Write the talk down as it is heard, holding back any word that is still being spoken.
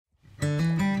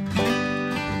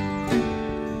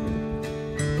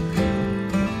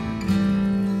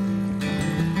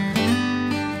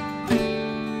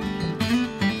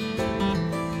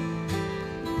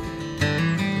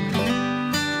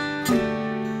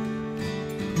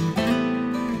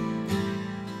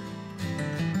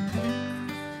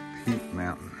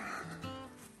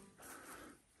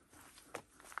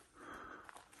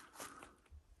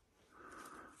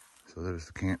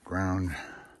There's the campground.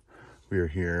 We are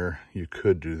here. You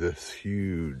could do this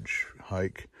huge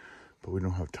hike, but we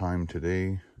don't have time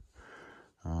today.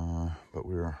 But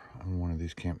we're on one of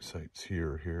these campsites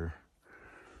here.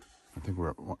 I think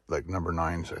we're at like number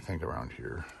 9s, I think, around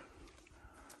here.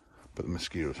 But the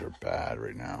mosquitoes are bad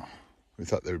right now. We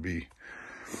thought they would be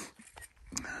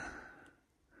a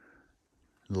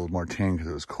little more tame because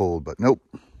it was cold, but nope.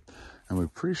 And we're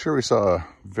pretty sure we saw a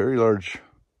very large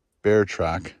bear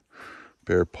track,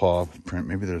 bear paw print.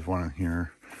 Maybe there's one in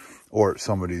here, or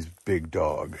somebody's big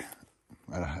dog.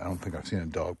 I don't think I've seen a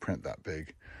dog print that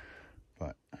big,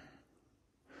 but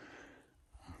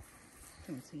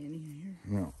don't see any here.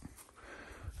 No.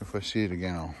 If I see it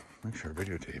again, I'll make sure I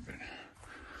videotape it.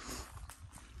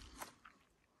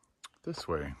 This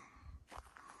way.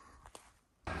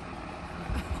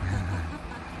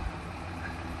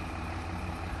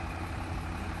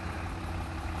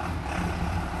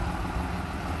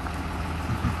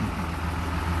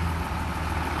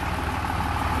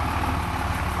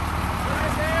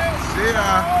 See ya.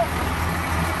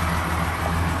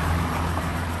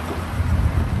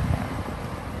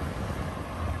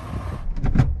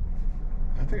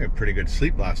 I think I had pretty good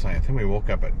sleep last night. I think we woke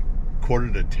up at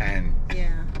 9:45.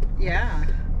 Yeah.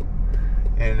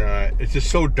 And it's just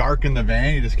so dark in the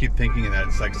van, you just keep thinking that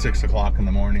it's like 6 o'clock in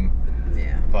the morning.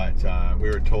 Yeah. But we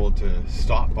were told to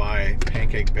stop by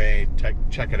Pancake Bay,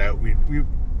 check it out. We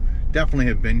definitely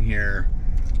have been here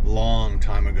a long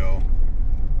time ago.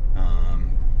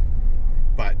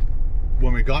 But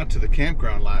when we got to the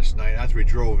campground last night, as we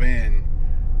drove in,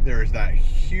 there's that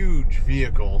huge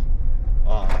vehicle.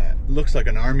 Looks like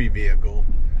an army vehicle.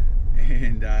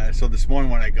 And so this morning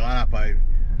when I got up, I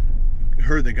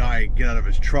heard the guy get out of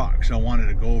his truck. So I wanted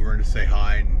to go over and say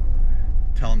hi and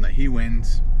tell him that he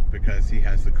wins because he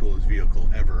has the coolest vehicle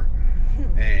ever.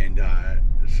 And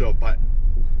but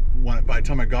by the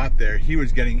time I got there, he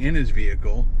was getting in his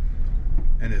vehicle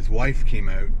and his wife came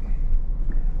out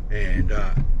and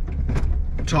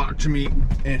talked to me.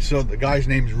 And so the guy's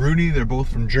name's Rudy. They're both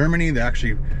from Germany. They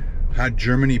actually had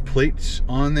Germany plates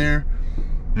on there,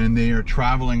 and they are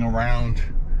traveling around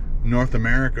North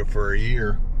America for a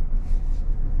year.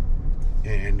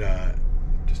 And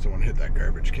just don't want to hit that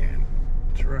garbage can.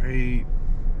 It's right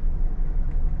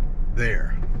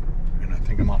there, and I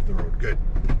think I'm off the road. Good.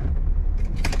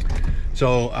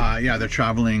 So yeah, they're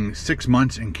traveling 6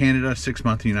 months in Canada, 6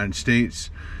 months in the United States.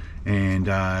 And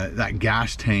that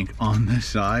gas tank on this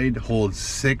side holds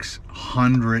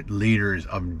 600 liters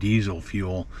of diesel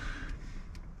fuel.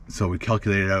 So we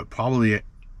calculated out, probably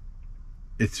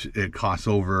it costs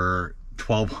over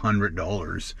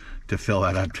 $1,200 to fill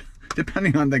that up,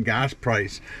 depending on the gas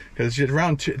price, because it's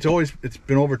around it's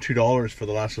been over $2 for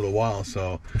the last little while.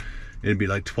 So it'd be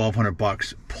like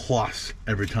 $1,200 plus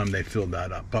every time they filled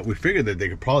that up. But we figured that they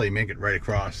could probably make it right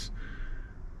across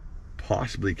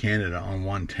possibly Canada on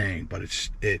one tank, but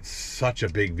it's such a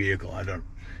big vehicle.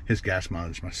 His gas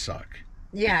mileage must suck.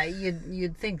 Yeah,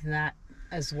 you'd think that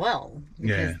as well,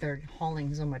 because they're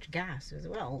hauling so much gas as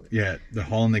well. Yeah, they're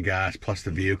hauling the gas plus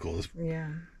the vehicles.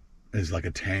 Yeah, is like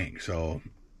a tank. So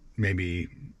maybe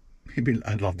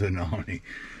I'd love to know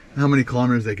how many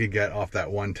kilometers they could get off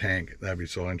that one tank. That'd be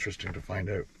so interesting to find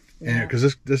out. Yeah, and because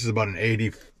this is about an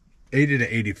 80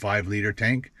 to 85 liter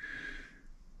tank.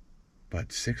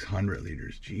 But 600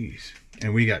 liters, geez.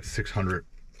 And we got 600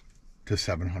 to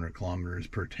 700 kilometers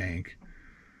per tank.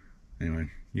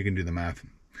 Anyway, you can do the math.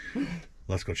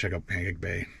 Let's go check out Pancake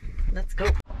Bay. Let's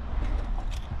go.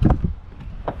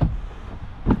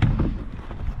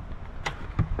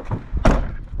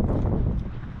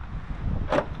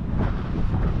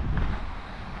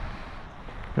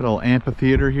 Got a little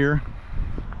amphitheater here.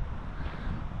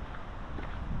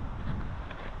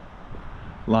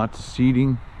 Lots of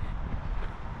seating.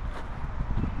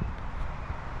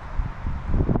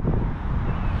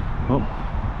 Oh,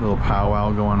 little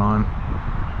powwow going on.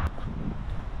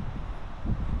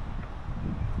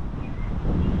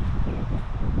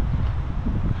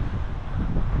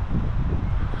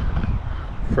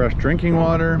 Fresh drinking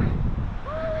water.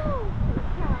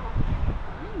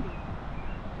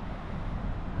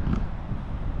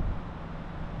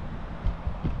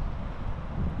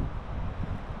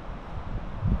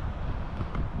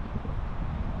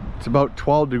 It's about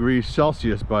 12 degrees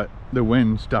Celsius, but the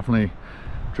winds definitely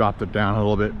dropped it down a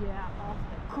little bit. Yeah,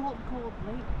 cold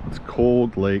lake. It's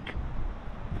cold lake.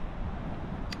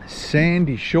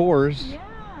 Sandy shores. Yeah,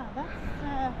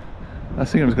 I was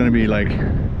thinking it was going to be like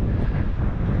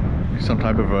some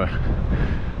type of a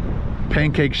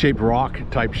pancake-shaped rock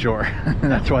type shore.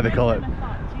 That's why they call it. I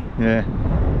thought too. Yeah.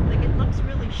 Like it looks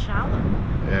really shallow.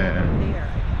 Yeah. There.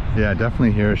 Yeah,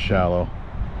 definitely here is shallow.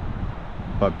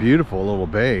 But beautiful little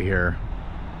bay here.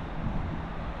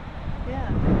 Yeah,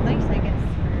 nice, I guess,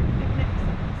 for picnics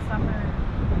and summer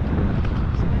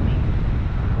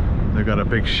swimming. They've got a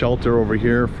big shelter over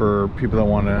here for people that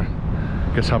want to,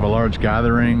 I guess, have a large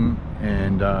gathering,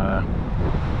 and a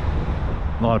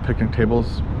lot of picnic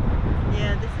tables.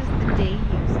 Yeah, this is the day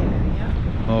use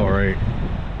area. Oh, right.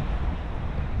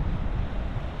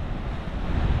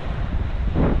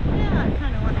 Yeah, I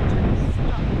kind of wanted to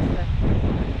stop at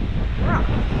the rock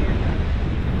here.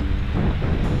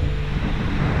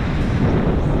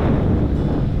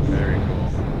 Very cool.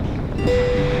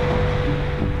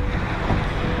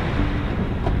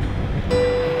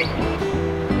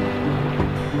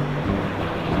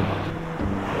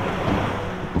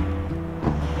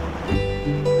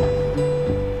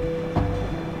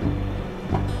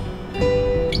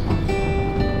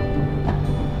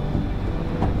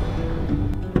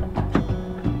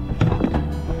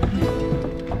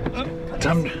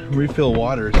 Time to refill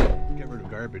waters, get rid of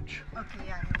garbage. Okay,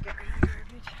 yeah, I'm gonna get rid of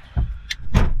garbage.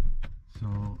 So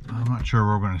I'm not sure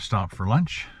where we're going to stop for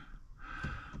lunch.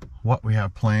 What we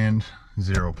have planned,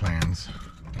 zero plans.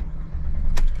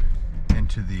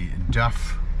 Into the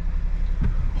duff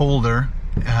holder,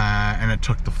 and it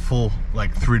took the full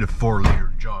like 3 to 4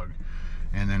 liter jug.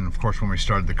 And then of course when we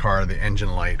started the car, the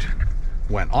engine light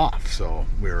went off. So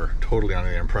we were totally under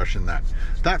the impression that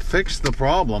that fixed the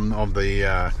problem of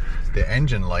the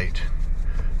engine light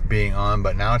being on,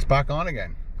 but now it's back on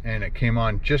again. And it came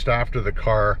on just after the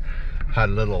car had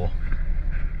a little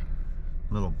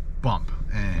bump,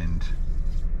 and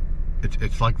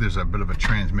it's like there's a bit of a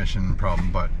transmission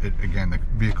problem, but again, the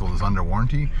vehicle is under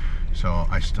warranty. So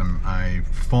I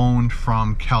phoned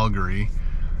from Calgary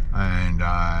and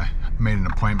made an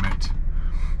appointment.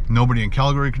 Nobody in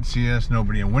Calgary could see us,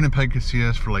 nobody in Winnipeg could see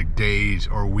us for like days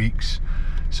or weeks.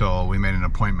 So we made an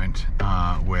appointment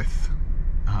with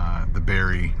the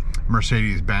Barrie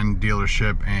Mercedes-Benz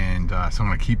dealership, and so I'm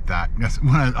going to keep that.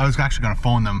 When I was actually going to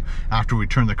phone them after we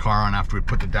turned the car on, after we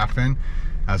put the DEF in.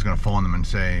 I was going to phone them and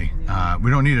say,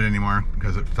 we don't need it anymore,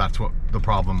 because that's what the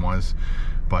problem was.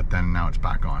 But then now it's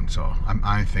back on, so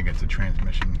I think it's a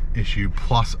transmission issue,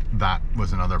 plus that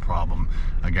was another problem.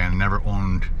 Again, never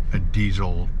owned a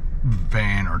diesel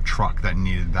van or truck that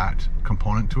needed that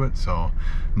component to it, so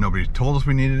nobody told us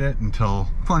we needed it until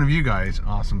one of you guys,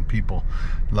 awesome people,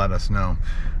 let us know.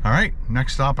 All right,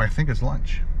 next stop I think is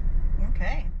lunch.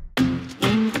 Okay.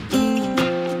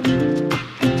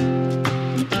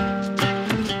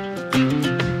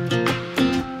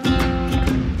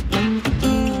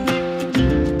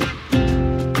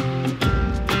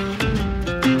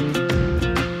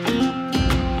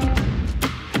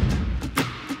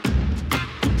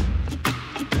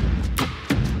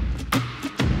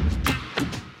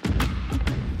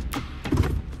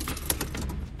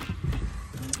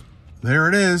 There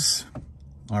it is,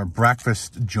 our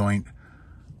breakfast joint,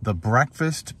 the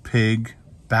Breakfast Pig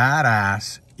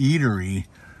Badass Eatery.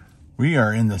 We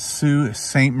are in the Sault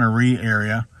Ste. Marie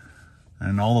area,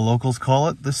 and all the locals call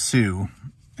it the Sioux.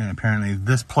 And apparently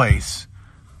this place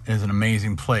is an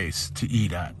amazing place to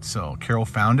eat at. So Carol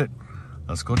found it.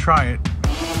 Let's go try it.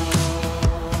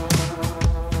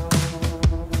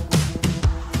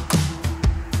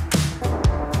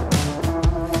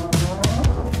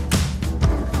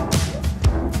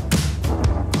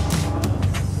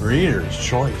 Reader's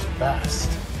Choice Best.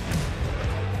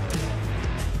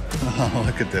 Oh,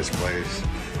 look at this place.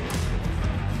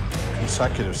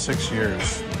 Consecutive 6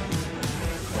 years.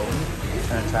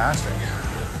 Fantastic.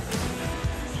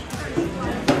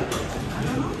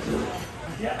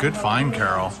 Good find,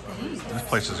 Carol. This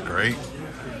place is great.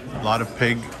 A lot of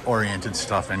pig-oriented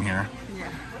stuff in here.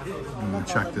 And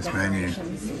check this menu.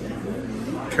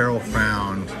 Carol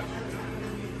found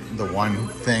the one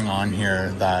thing on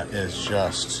here that is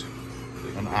just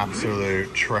an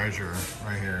absolute treasure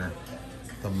right here.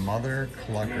 The Mother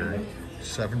Clucker,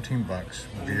 17 bucks.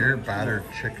 Beer battered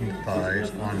chicken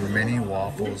thighs on mini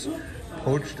waffles,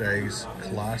 poached eggs,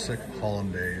 classic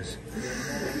hollandaise.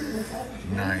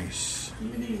 Nice.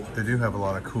 They do have a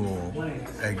lot of cool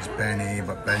eggs Benny,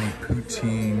 but Benny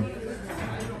poutine.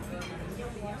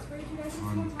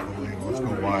 Unbelievable. Let's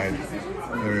go wide.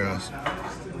 There he is.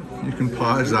 You can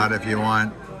pause that if you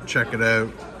want. Check it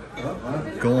out.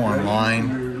 Go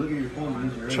online.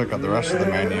 Check out the rest of the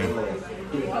menu.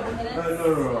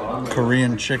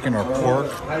 Korean chicken or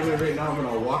pork.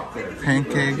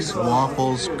 Pancakes,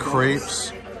 waffles,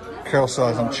 crepes. Carol still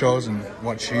hasn't chosen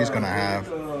what she's going to have.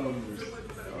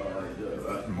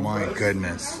 My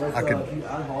goodness,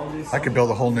 I could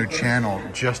build a whole new channel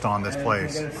just on this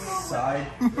place. Yeah,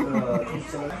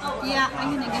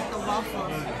 I'm gonna get the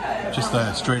waffle. Just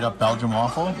a straight up Belgian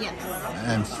waffle? Yes.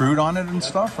 And fruit on it and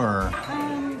stuff, or?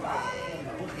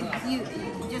 You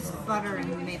just butter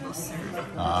and maple syrup.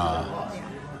 Ah,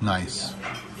 nice.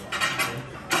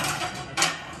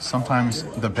 Sometimes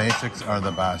the basics are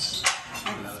the best.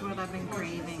 That's what I've been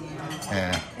craving.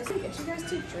 Yeah. Get you guys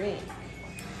to drink.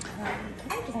 Can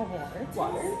I just have water?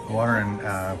 Water. Water and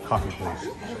coffee, please.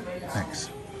 Thanks.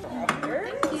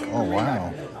 Oh,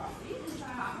 wow.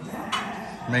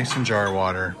 Mason jar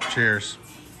water. Cheers.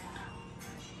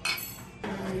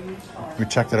 We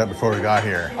checked it out before we got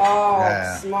here. Oh,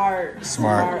 yeah.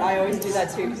 Smart. I always do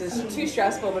that too because it's too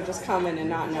stressful to just come in and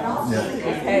not know.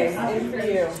 Yeah. Okay, in for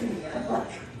you.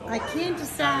 I can't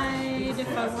decide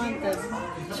if I want the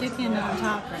chicken on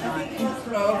top or not.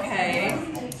 Okay.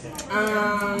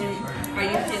 Are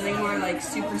you feeling more like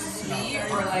super sweet,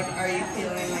 or like are you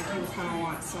feeling like you kind of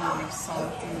want some like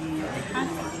salty? I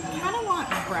kind of want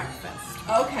breakfast.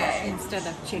 Okay. Instead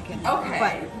of chicken. Okay.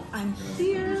 But I'm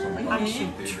here. I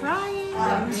should try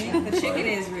it. The chicken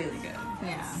is really good.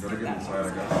 Yeah.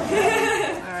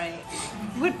 All right.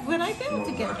 Would I be able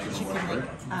to get the chicken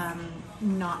like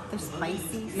not the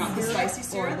spicy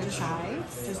syrup or the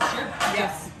chives? Just syrup.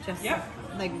 Yes. Just Yep.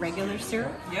 like regular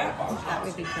syrup? Yeah. That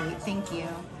would be great. Thank you.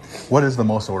 What is the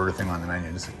most ordered thing on the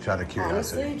menu? Just out of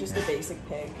curiosity. Honestly, just the basic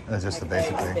pig. Just the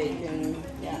Like basic eggs, pig. bacon,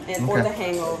 and or the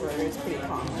hangover is pretty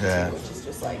common. Yeah. Too, which is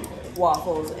just like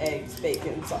waffles, eggs,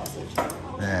 bacon, sausage.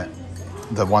 Yeah.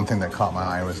 The one thing that caught my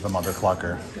eye was the Mother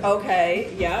Clucker. Okay.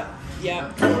 Yep.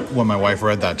 When my wife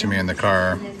read that to me in the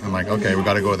car, I'm like, okay, we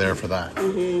got to go there for that.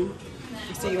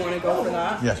 So you want to go for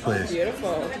that? Yes, please.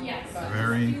 Beautiful.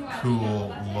 Very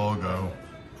cool logo.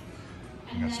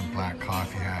 We got some black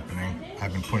coffee happening.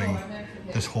 I've been putting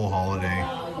this whole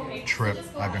holiday trip,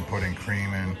 I've been putting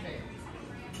cream in,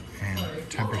 and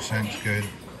 10% is good.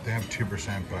 They have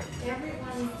 2%, but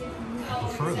I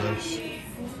prefer this.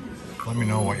 Let me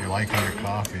know what you like in your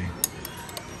coffee.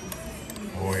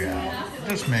 Oh yeah, it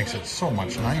just makes it so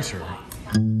much nicer.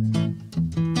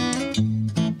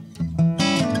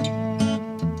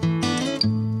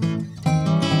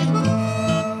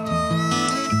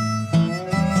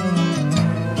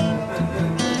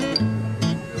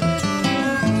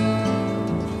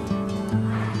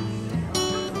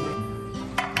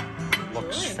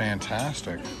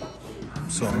 Fantastic.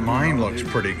 So mine looks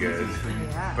pretty good,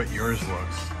 but yours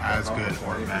looks as good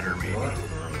or better maybe.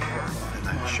 And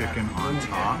that chicken on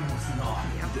top.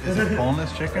 Is it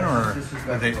boneless chicken, or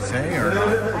did they say, or not?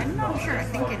 I'm not sure. I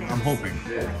think it is. I'm hoping.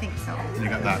 I think so. And you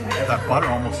got that butter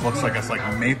almost looks like it's like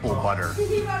maple butter.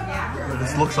 Yeah.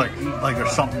 This looks like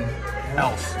there's something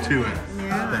else to it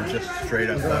than just straight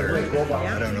up butter.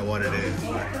 I don't know what it is.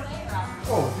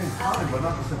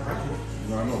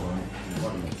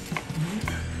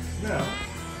 Yeah.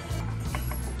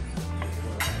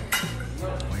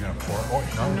 Well, you're gonna pour. Oh,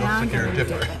 no, it looks like you're a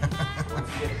dipper.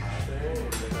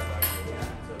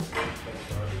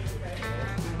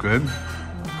 Good.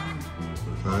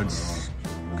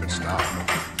 Good stuff.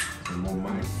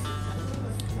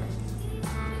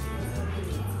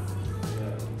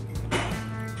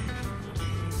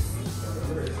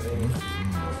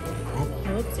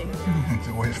 It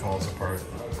always falls apart.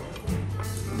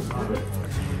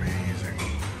 Amazing.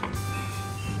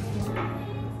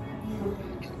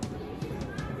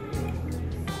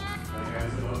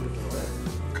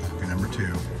 Coffee number 2.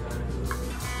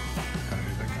 Gotta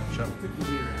do that ketchup.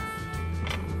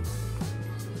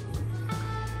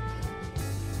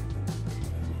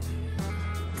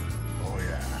 Oh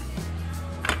yeah.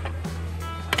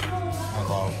 I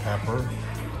love pepper,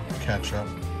 ketchup.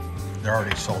 They're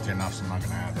already salty enough, so I'm not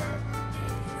gonna add that.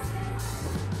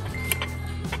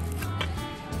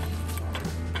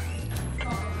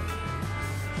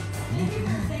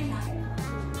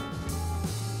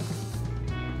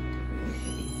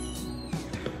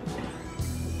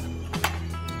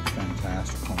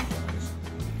 Fantastic home guys.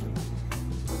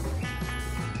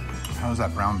 How's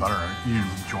that brown butter? Are you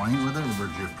enjoying it with it, or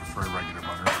would you prefer regular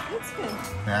butter? That's good.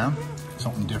 Yeah?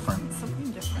 Something different.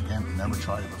 Something different. Again, never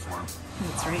tried it before.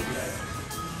 That's right.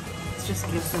 It just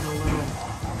gives it a little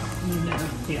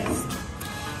unique taste.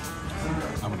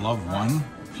 I would love one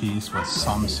piece with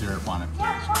some syrup on it, please. Oh,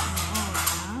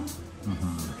 yeah?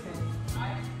 Mm-hmm.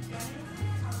 Okay.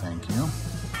 Thank you.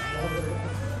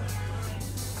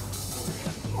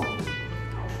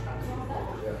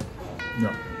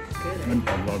 Yeah.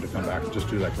 I'd love to come back and just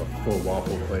do like a full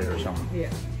waffle plate or something.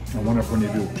 Yeah. I wonder if when you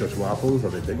do just waffles, are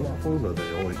they big waffles or are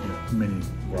they always mini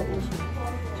waffles?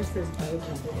 Just this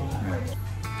Belgian thing. Yeah.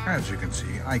 As you can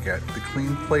see, I get the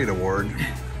Clean Plate Award.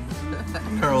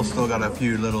 Carol's still got a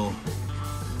few little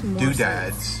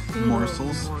doodads,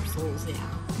 morsels. Morsels, yeah.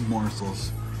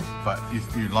 Morsels. But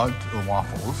you loved the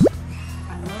waffles.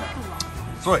 I love the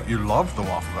waffles. That's right, you loved the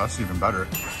waffle. That's even better.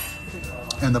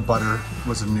 And the butter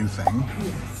was a new thing.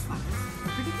 Yes.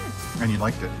 Pretty good. And you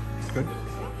liked it. It's good.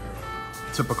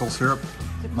 Typical syrup.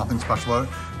 Nothing special about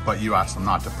it. But you asked them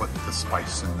not to put the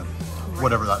spice in the,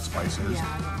 whatever that spice is. Yeah,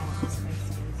 I don't know what the spice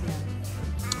is,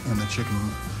 yeah. And the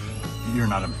chicken, you're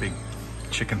not a big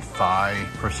chicken thigh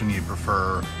person. You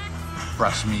prefer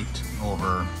breast meat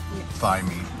over thigh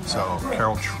meat. So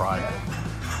Carol tried it.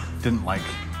 Didn't like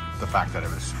the fact that it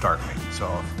was dark meat.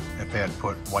 So if they had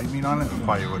put white meat on it, it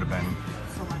probably would have been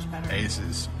So much better.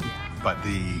 aces. But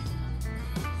it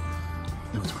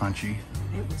was crunchy.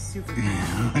 It was super good.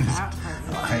 That part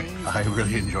was amazing. I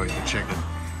really enjoyed the chicken.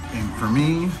 And for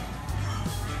me,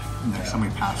 next time we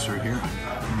pass through here,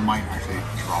 I might actually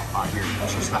drop by here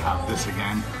just to have this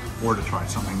again, or to try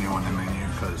something new on the menu,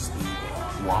 because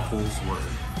the waffles were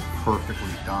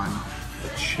perfectly done. The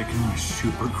chicken was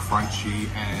super crunchy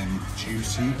and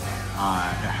juicy.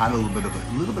 It had a little bit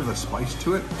of a spice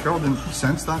to it. Carol didn't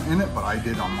sense that in it, but I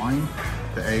did on mine.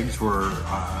 The eggs were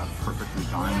perfectly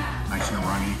done, nice and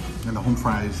runny. And the home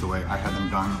fries, the way I had them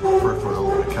done, perfect with a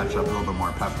little bit of ketchup, a little bit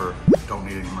more pepper. Don't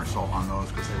need any more salt on those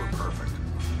because they were perfect.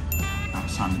 Now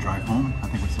it's time to drive home. I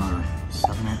think it's another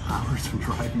 7-8 hours of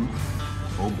driving.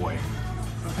 Oh boy.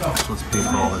 So let's pay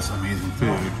for all this amazing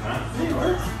food.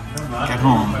 Get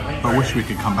home, but wish we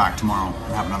could come back tomorrow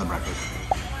and have another breakfast.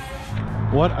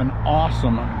 What an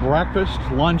awesome breakfast,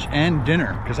 lunch, and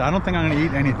dinner. Because I don't think I'm gonna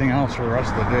eat anything else for the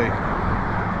rest of the day.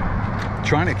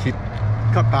 Trying to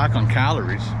cut back on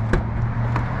calories.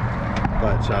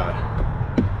 But,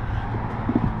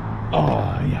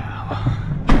 oh yeah.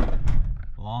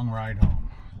 Long ride home,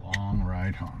 long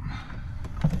ride home.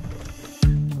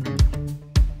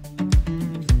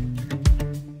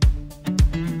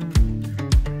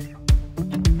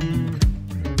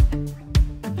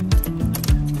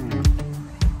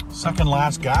 Second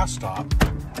last gas stop.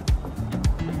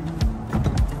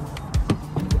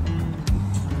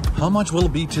 How much will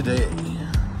it be today?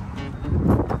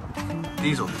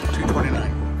 Diesel,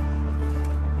 $2.29.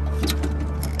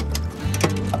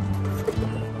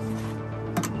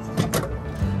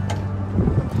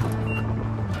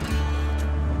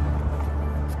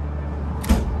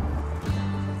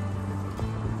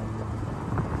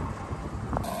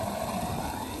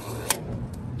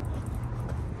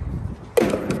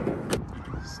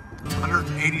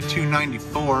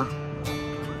 $182.94.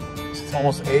 It's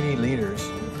almost 80 liters.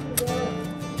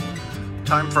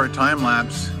 Time for a time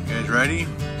lapse. You guys ready?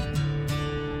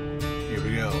 Here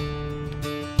we go.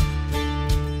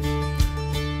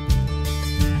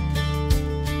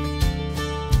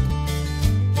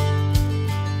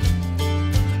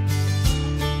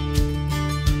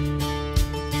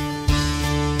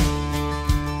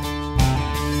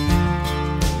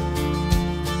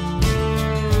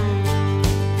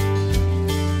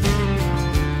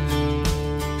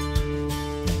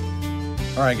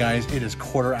 All right, guys, it is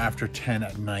 10:15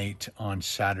 at night on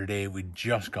Saturday. We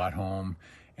just got home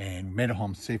and made it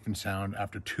home safe and sound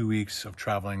after 2 weeks of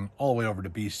traveling all the way over to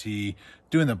BC,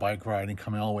 doing the bike ride and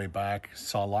coming all the way back.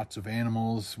 Saw lots of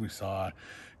animals. We saw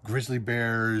grizzly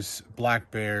bears,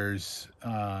 black bears,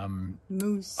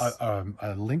 moose.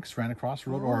 A lynx ran across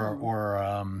the road, or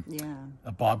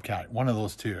a bobcat. One of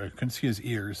those two. I couldn't see his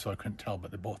ears, so I couldn't tell, but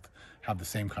they both have the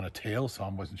same kind of tail, so I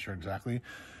wasn't sure exactly.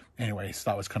 Anyway, so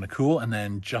that was kind of cool. And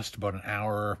then just about an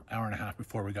hour and a half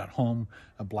before we got home,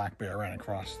 a black bear ran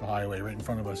across the highway right in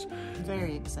front of us.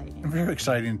 Very exciting. Very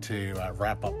exciting to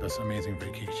wrap up this amazing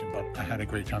vacation. But I had a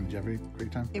great time. Did you have a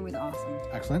great time? It was awesome.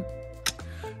 Excellent.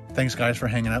 Thanks, guys, for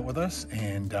hanging out with us.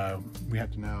 And we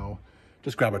have to now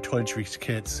just grab our toiletries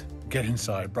kits, get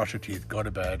inside, brush our teeth, go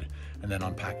to bed, and then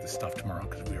unpack this stuff tomorrow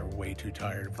because we are way too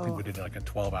tired. I think we did like a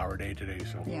 12-hour day today.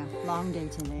 So yeah, long day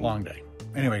today. Long day.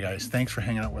 Anyway, guys, thanks for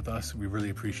hanging out with us. We really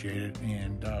appreciate it.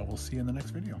 And we'll see you in the next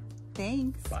video.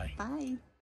 Thanks. Bye. Bye.